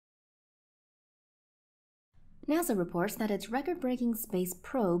NASA reports that its record-breaking space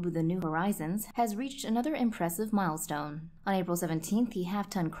probe, the New Horizons, has reached another impressive milestone. On April 17th, the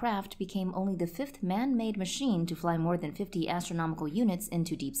half-ton craft became only the fifth man-made machine to fly more than 50 astronomical units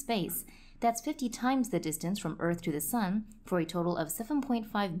into deep space. That's 50 times the distance from Earth to the Sun, for a total of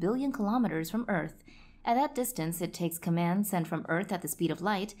 7.5 billion kilometers from Earth. At that distance, it takes commands sent from Earth at the speed of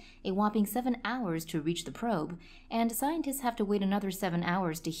light, a whopping 7 hours to reach the probe, and scientists have to wait another 7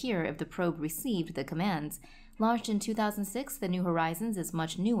 hours to hear if the probe received the commands. Launched in 2006, the New Horizons is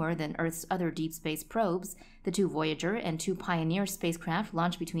much newer than Earth's other deep space probes. The two Voyager and two Pioneer spacecraft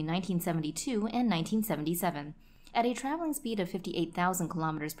launched between 1972 and 1977. At a traveling speed of 58,000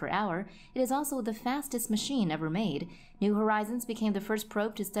 kilometers per hour, it is also the fastest machine ever made. New Horizons became the first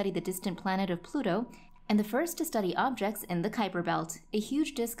probe to study the distant planet of Pluto, and the first to study objects in the Kuiper Belt, a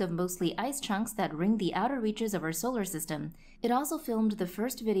huge disk of mostly ice chunks that ring the outer reaches of our solar system. It also filmed the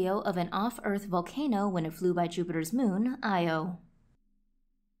first video of an off-Earth volcano when it flew by Jupiter's moon, Io.